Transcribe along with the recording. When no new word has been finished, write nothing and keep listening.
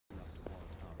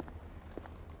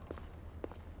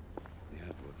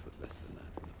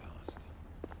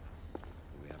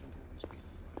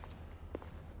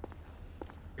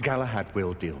Galahad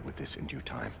will deal with this in due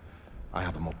time. I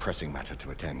have a more pressing matter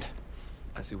to attend.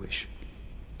 As you wish.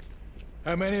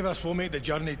 How many of us will make the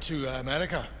journey to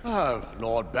America?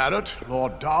 Lord Barrett,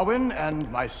 Lord Darwin,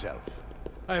 and myself.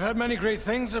 I've heard many great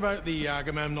things about the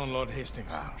Agamemnon, Lord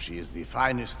Hastings. She is the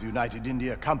finest the United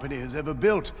India Company has ever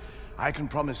built. I can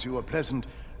promise you a pleasant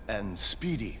and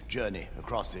speedy journey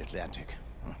across the Atlantic.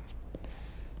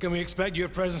 Can we expect your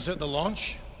presence at the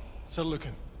launch, Sir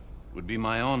Lycan? Would be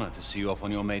my honor to see you off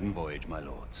on your maiden voyage, my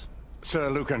lords. Sir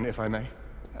Lycan, if I may?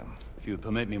 If you would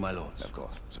permit me, my lords. Of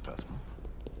course, Sir Percival.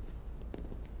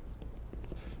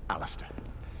 Alistair,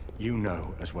 you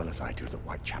know as well as I do that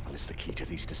Whitechapel is the key to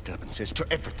these disturbances, to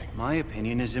everything. My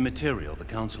opinion is immaterial. The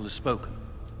Council has spoken.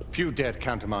 Few dared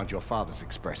countermand your father's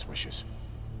express wishes.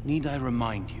 Need I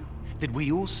remind you that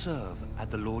we all serve at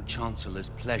the Lord Chancellor's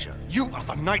pleasure? You are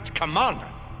the Knight Commander!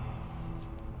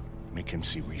 Make him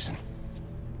see reason.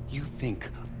 You think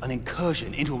an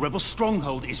incursion into a rebel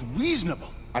stronghold is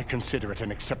reasonable? I consider it an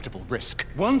acceptable risk.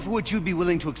 One for which you'd be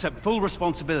willing to accept full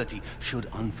responsibility should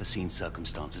unforeseen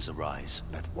circumstances arise.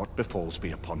 Let what befalls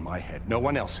be upon my head, no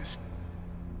one else's.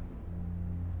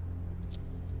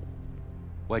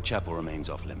 Whitechapel remains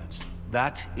off limits.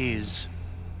 That is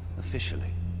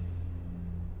officially.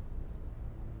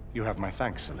 You have my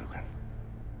thanks, Sir Lycan.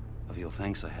 Of your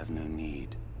thanks I have no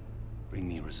need. Bring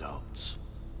me results.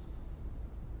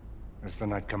 As the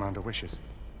Knight Commander wishes.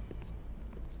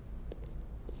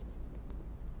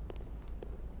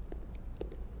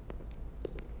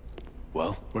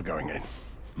 Well, we're going in.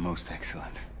 Most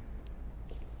excellent.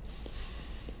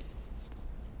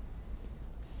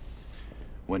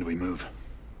 When do we move?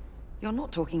 You're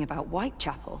not talking about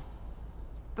Whitechapel.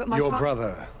 But my Your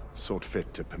brother sought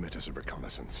fit to permit us a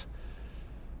reconnaissance.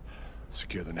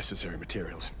 Secure the necessary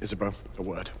materials. Isabeau, a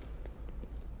word.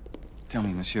 Tell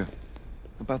me, monsieur,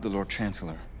 about the Lord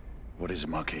Chancellor. What is it,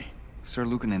 Marquis? Sir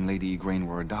Lycan and Lady Igraine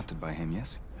were adopted by him,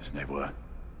 yes? Yes, they were.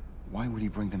 Why would he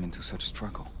bring them into such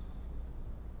struggle?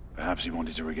 Perhaps he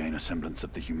wanted to regain a semblance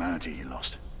of the humanity he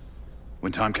lost.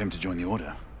 When time came to join the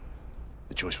Order,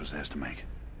 the choice was theirs to make.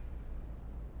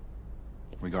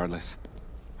 Regardless,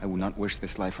 I would not wish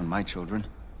this life on my children.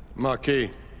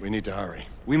 Marquis, we need to hurry.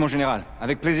 Oui, mon général.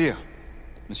 Avec plaisir.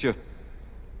 Monsieur.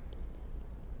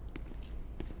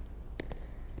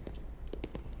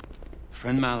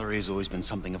 Friend Mallory has always been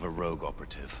something of a rogue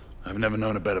operative. I've never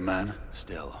known a better man.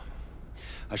 Still,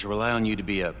 I shall rely on you to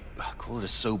be call it a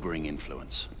sobering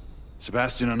influence.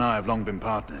 Sebastian and I have long been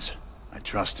partners. I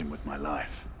trust him with my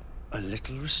life. A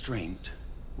little restraint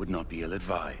would not be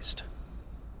ill-advised.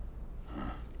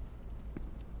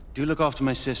 Do look after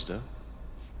my sister,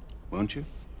 won't you?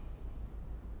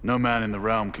 No man in the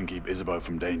realm can keep Isabeau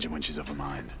from danger when she's of a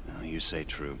mind. Oh, you say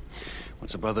true.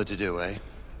 What's a brother to do, eh?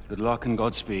 Good luck and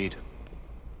Godspeed.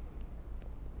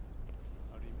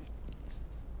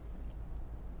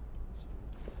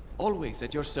 Always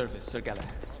at your service, Sir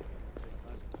Galahad.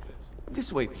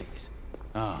 This way, please.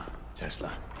 Ah,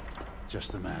 Tesla.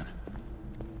 Just the man.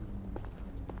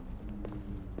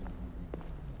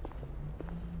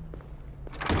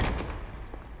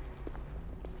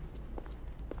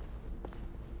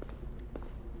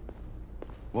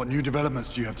 What new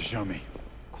developments do you have to show me?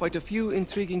 Quite a few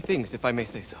intriguing things, if I may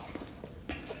say so.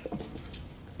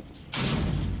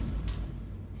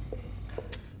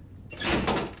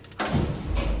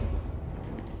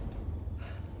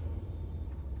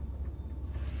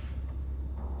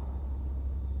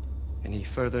 Any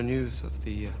further news of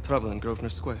the trouble in Grosvenor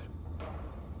Square?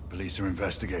 Police are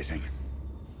investigating.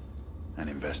 And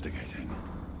investigating.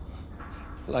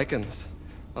 Lycans,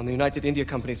 on the United India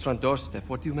Company's front doorstep.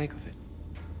 What do you make of it?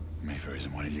 Mayfair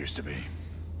isn't what it used to be.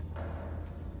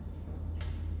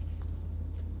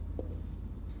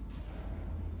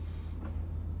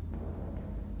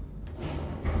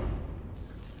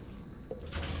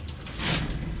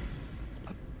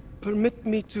 Permit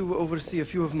me to oversee a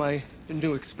few of my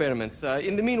new experiments.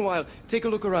 In the meanwhile, take a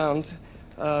look around.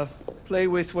 Play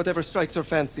with whatever strikes your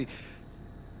fancy.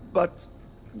 But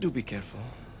do be careful.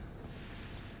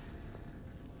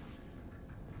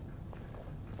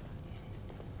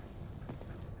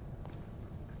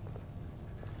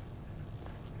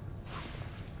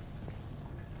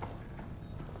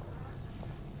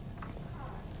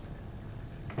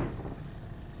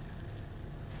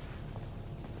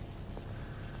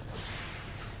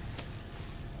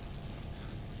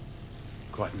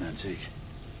 Quite an antique.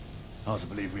 Hard to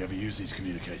believe we ever used these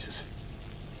communicators.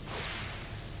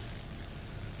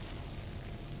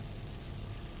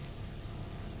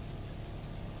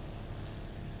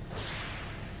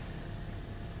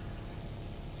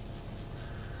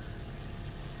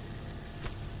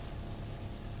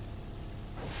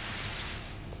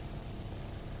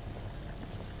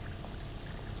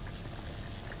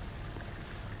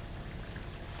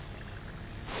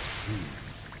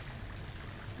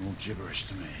 gibberish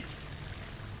to me.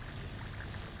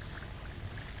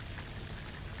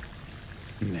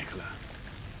 Nicola.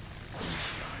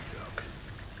 Sly dog.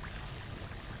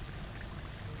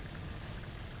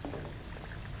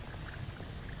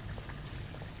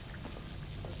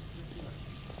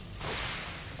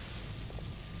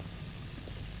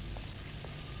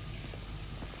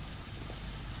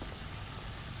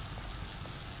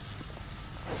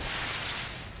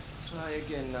 Try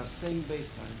again now, same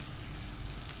baseline.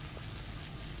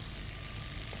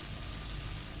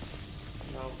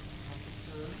 Now,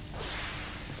 turn.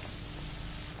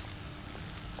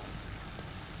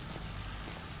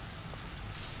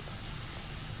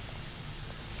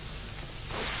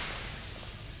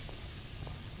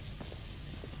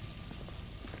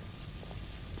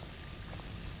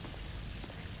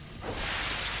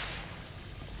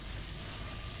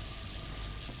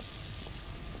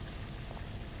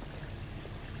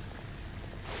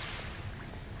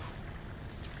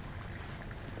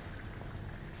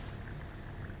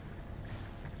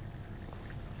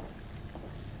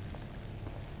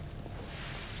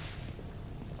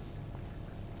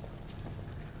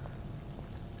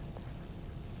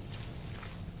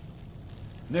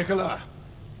 Nicola,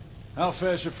 how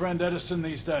fares your friend Edison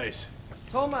these days?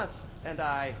 Thomas and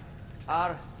I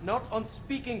are not on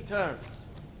speaking terms.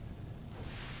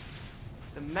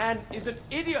 The man is an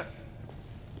idiot.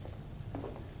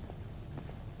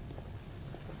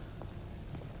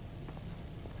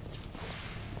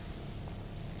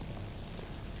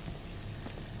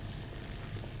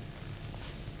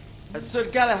 Sir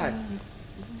Galahad.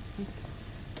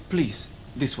 Please,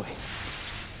 this way.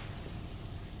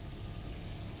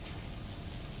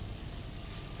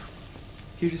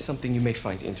 Here is something you may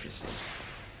find interesting.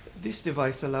 This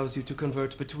device allows you to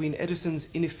convert between Edison's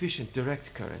inefficient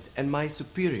direct current and my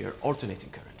superior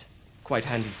alternating current. Quite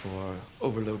handy for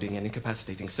overloading and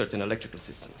incapacitating certain electrical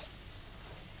systems.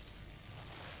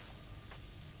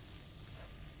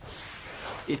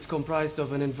 It's comprised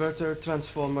of an inverter,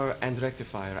 transformer, and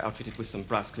rectifier outfitted with some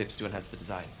brass clips to enhance the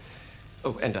design.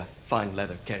 Oh, and a fine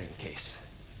leather carrying case.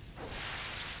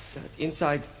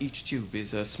 Inside each tube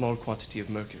is a small quantity of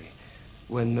mercury.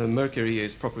 When the mercury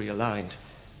is properly aligned,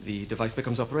 the device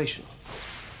becomes operational.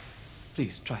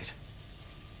 Please, try it.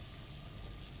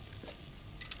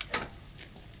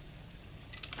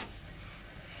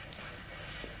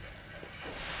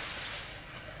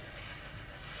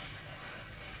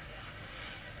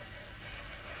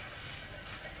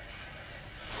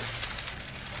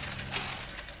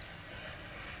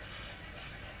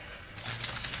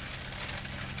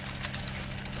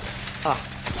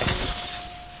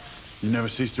 You never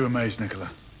cease to amaze, Nicola.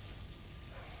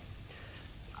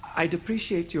 I'd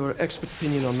appreciate your expert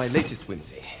opinion on my latest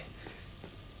whimsy.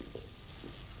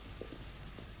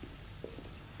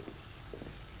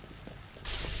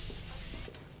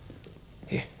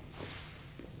 Here.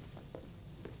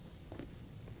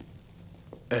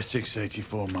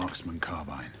 S684 marksman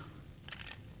carbine.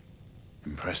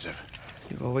 Impressive.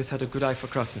 You've always had a good eye for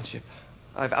craftsmanship.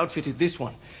 I've outfitted this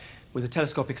one with a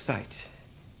telescopic sight.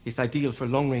 It's ideal for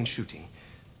long-range shooting.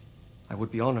 I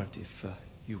would be honored if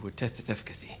you would test its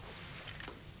efficacy.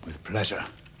 With pleasure.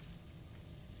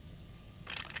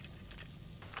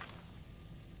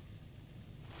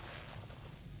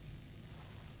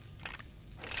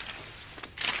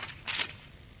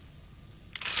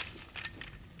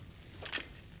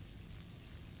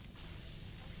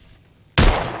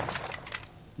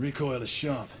 Recoil is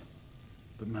sharp,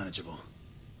 but manageable.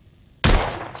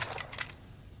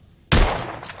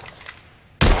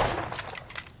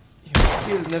 Your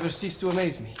skills never cease to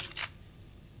amaze me.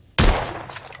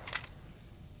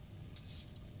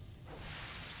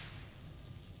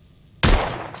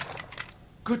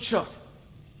 Good shot.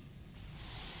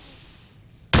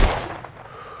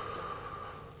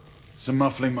 Some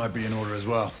muffling might be in order as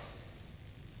well.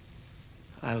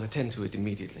 I'll attend to it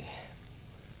immediately.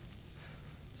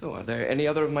 So, are there any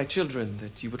other of my children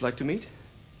that you would like to meet?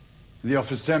 The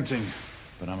offer's tempting,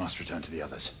 but I must return to the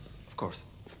others. Of course.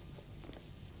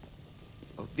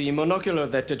 Oh, the monocular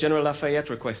that General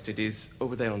Lafayette requested is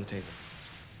over there on the table.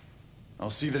 I'll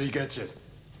see that he gets it.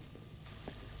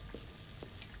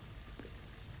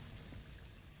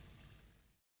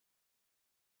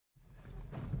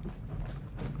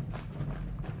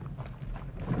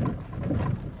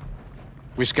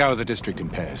 We scour the district in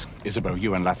pairs. Isabeau,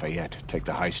 you and Lafayette take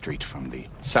the high street from the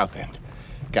south end.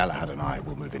 Galahad and I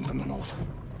will move in from the north.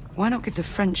 Why not give the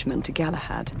Frenchman to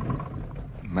Galahad?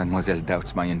 Mademoiselle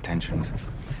doubts my intentions.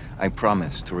 I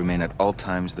promise to remain at all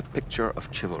times the picture of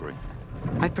chivalry.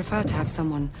 I'd prefer to have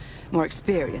someone more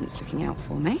experienced looking out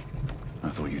for me. I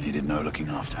thought you needed no looking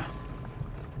after.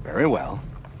 Very well.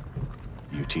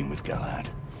 You team with Galahad.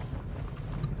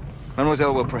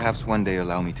 Mademoiselle will perhaps one day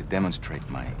allow me to demonstrate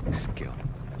my skill.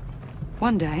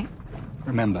 One day?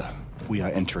 Remember, we are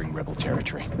entering rebel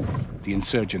territory. The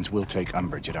insurgents will take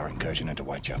umbrage at our incursion into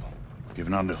Whitechapel.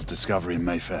 Given our little discovery in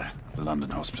Mayfair, the London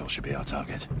hospital should be our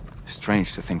target.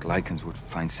 Strange to think Lycans would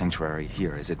find sanctuary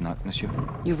here, is it not, monsieur?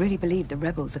 You really believe the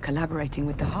rebels are collaborating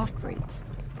with the half-breeds?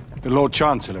 The Lord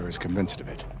Chancellor is convinced of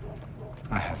it.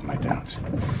 I have my doubts.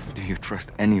 Do you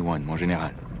trust anyone, mon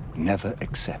général? Never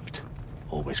accept.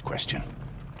 Always question.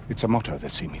 It's a motto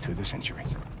that's seen me through the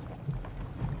centuries.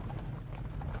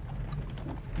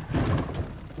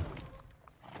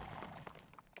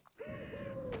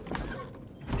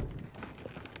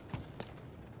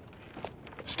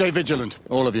 Stay vigilant,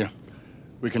 all of you.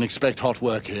 We can expect hot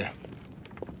work here.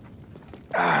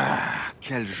 Ah,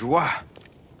 quelle joie!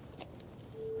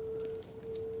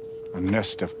 A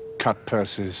nest of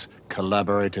cut-pursers,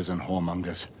 collaborators, and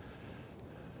whoremongers.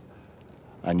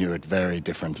 I knew it very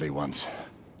differently once.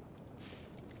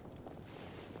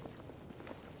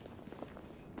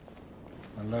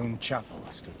 A lone chapel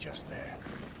stood just there,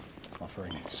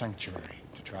 offering sanctuary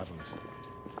to travelers.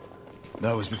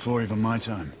 That was before even my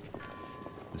time.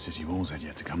 The city walls had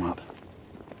yet to come up.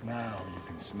 Now you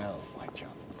can smell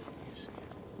Whitechapel, you see.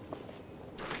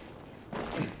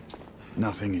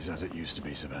 Nothing is as it used to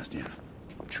be, Sebastian.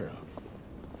 True.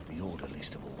 The Order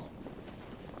least of all.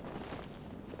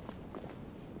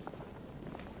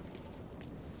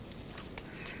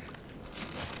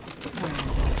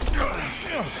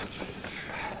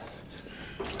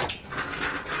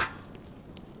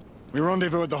 We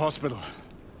rendezvous at the hospital.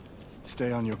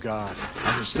 Stay on your guard.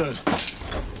 Understood.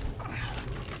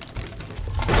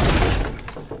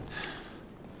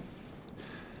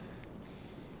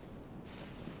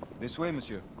 This way,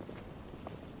 monsieur.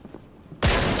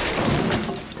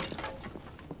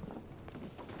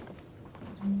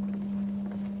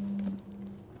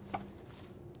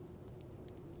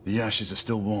 The ashes are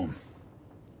still warm.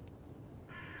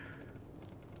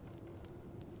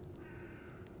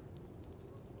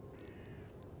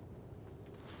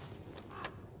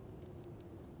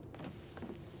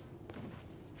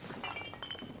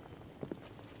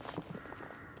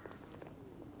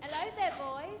 Hello there,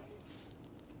 boys.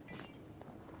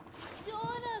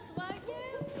 Join us, won't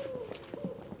you?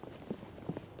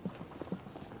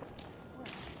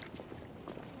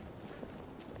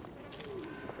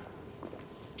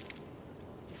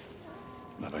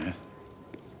 Over here.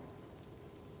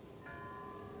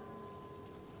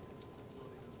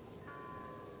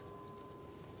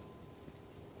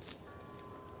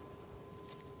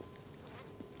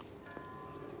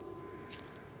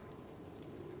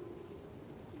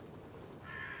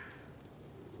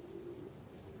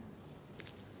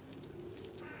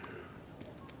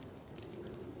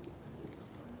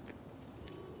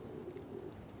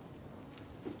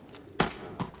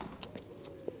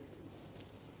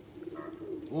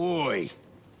 Oi!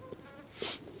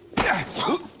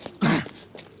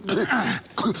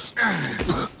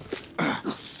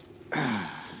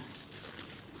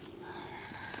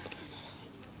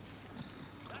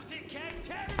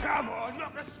 Come on,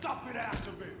 knock the stuffing out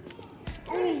of him!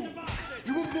 Ooh!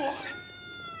 You want more?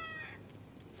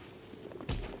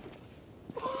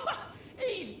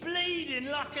 He's bleeding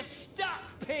like a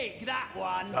stuck pig, that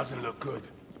one. Doesn't look good.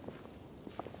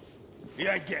 He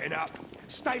ain't getting up.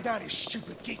 Stay down, you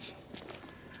stupid kids.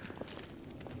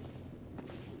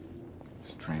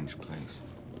 Strange place.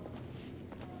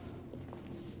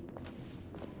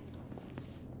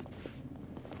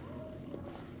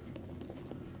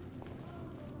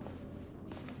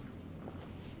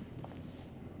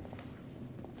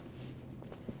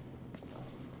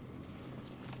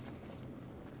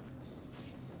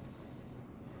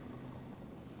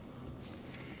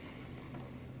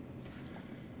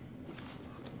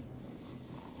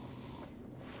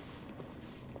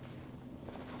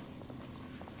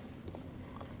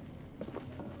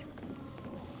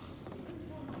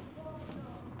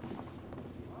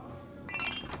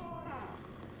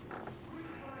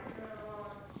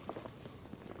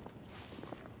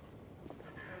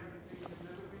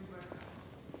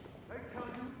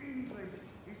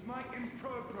 Making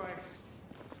progress.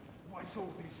 What's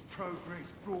all this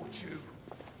progress brought you?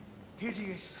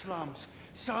 Hideous slums,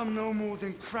 some no more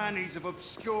than crannies of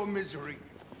obscure misery.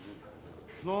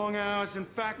 Long hours in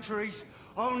factories,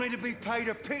 only to be paid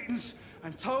a pittance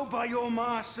and told by your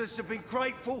masters to be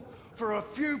grateful for a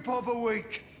few bob a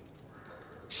week.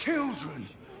 Children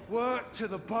work to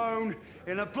the bone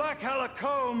in the Blackhala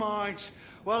coal mines,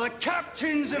 while the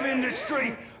captains of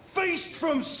industry feast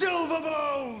from silver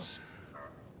bowls.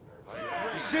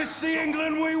 Is this the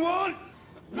England we want?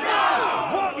 No!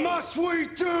 What must we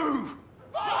do?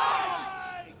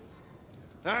 Fight!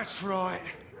 That's right.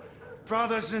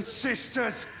 Brothers and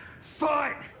sisters,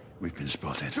 fight! We've been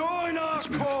spotted. Join our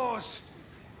cause!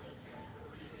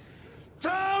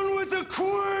 Down with the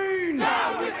Queen!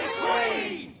 Down with the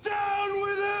Queen! Down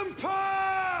with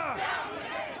Empire!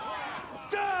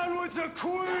 Down with the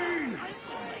Queen!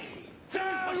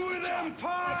 Down with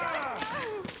Empire!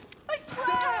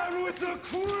 Down with the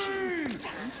Queen!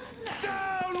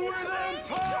 Down with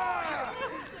Empire!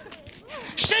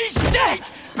 She's dead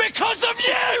because of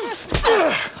you!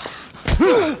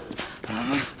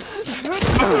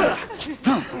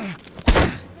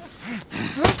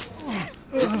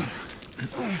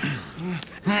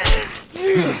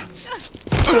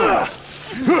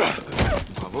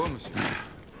 Bravo, monsieur.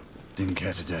 Didn't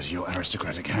care to dirty your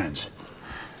aristocratic hands.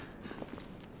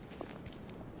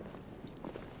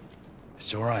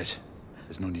 It's all right.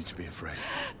 There's no need to be afraid.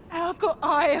 How could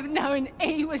I have known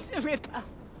he was the Ripper?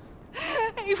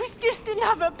 He was just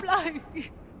another bloke.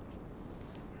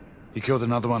 He killed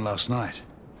another one last night.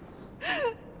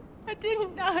 I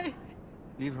didn't know.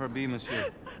 Leave her be, monsieur.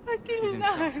 I didn't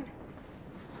know.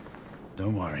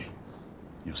 Don't worry.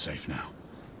 You're safe now.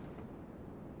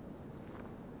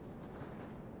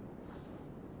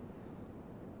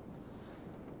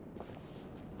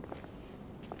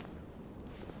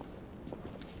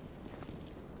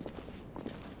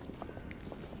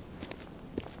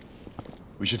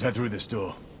 We should head through this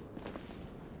door.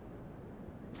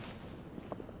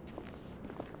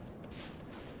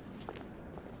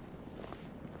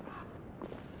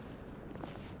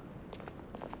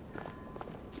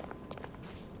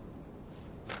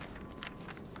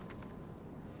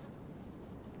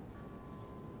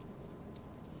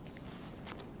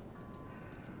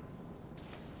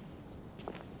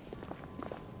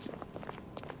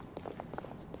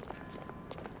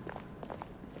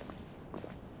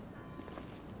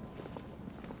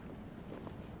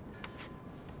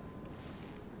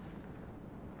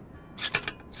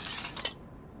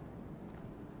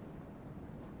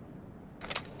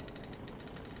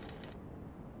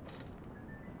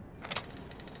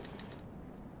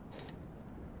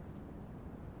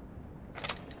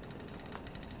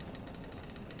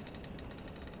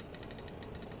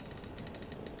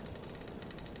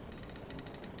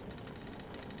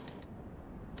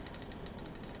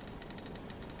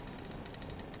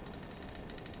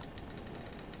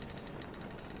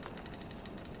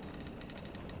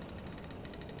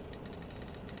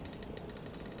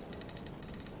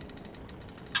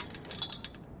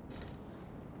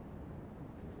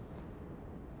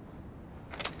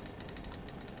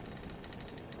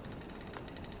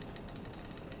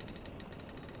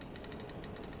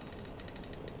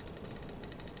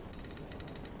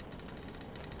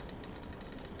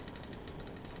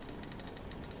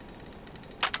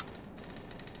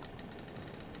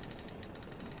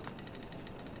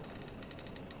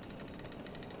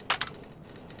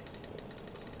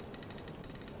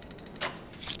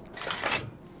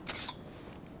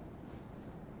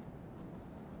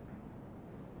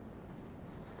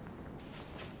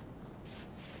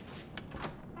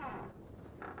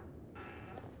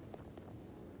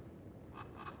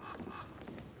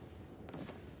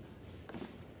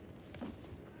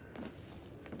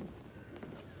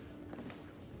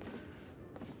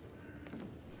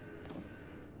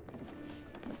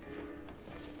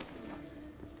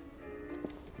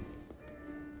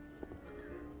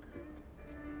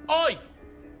 Oi!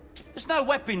 There's no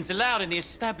weapons allowed in the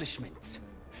establishment.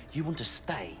 You want to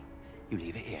stay, you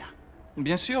leave it here.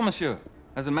 Bien sûr, monsieur.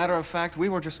 As a matter of fact, we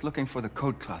were just looking for the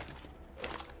code closet.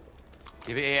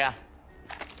 Give it here.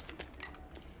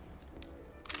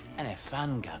 And have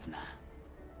fun, Governor.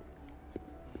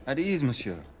 At ease,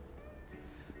 monsieur.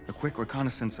 A quick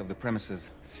reconnaissance of the premises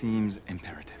seems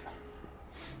imperative.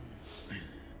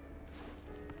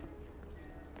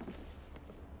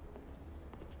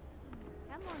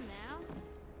 Come on now.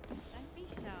 Don't be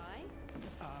shy.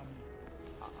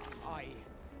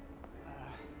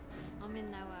 I'm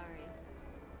in no hurry.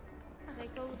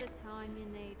 Take all the time you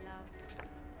need, love.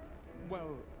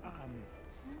 Well,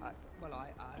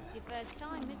 It's your first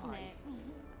time, isn't it?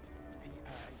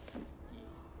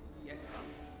 yes,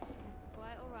 It's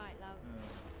quite all right, love.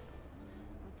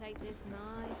 We'll take this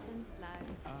nice and slow.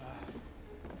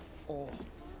 all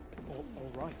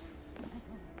right.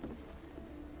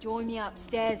 Join me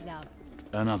upstairs, love.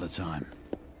 Another time.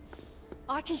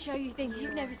 I can show you things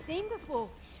you've never seen before.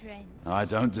 I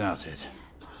don't doubt it.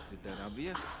 Is it that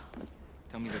obvious?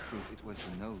 Tell me the truth, it was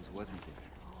the nose, wasn't it?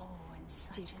 Oh, and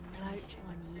stupid bloke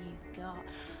one you've got.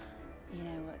 You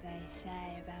know what they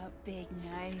say about big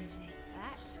noses.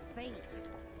 That's feet.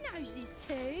 Noses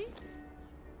too.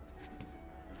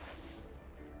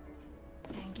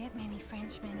 Don't get many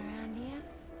Frenchmen around here.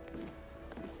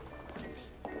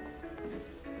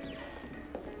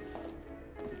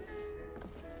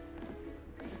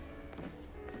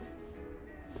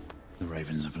 The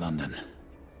Ravens of London.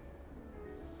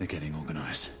 They're getting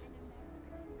organized.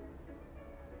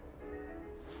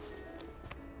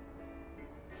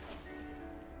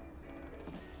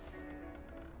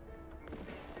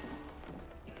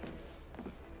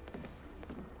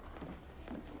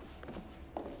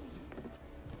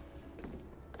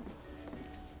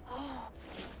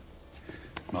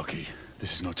 Marquis,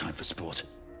 this is no time for sport.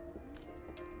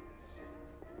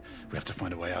 We have to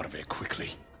find a way out of here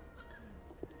quickly.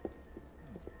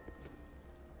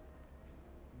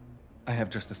 I have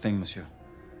just the thing, monsieur.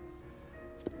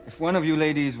 If one of you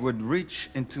ladies would reach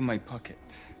into my pocket.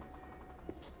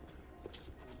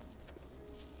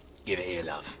 Give it here,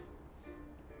 love.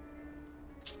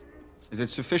 Is it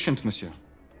sufficient, monsieur?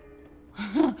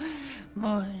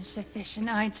 More than sufficient,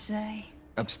 I'd say.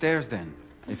 Upstairs, then,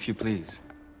 if you please.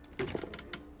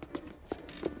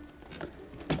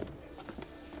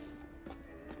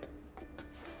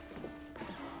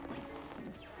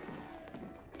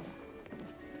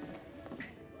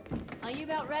 Are you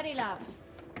about ready, love?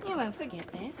 You won't forget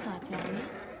this, I tell you.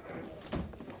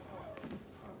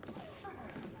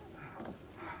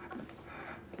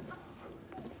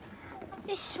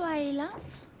 This way,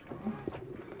 love.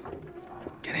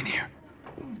 Get in here.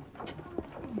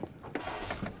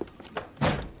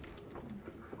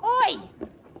 Oi!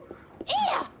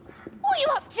 Here! What are you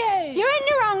up to? You're in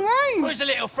the wrong room! Where's the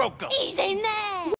little frog gone? He's in there!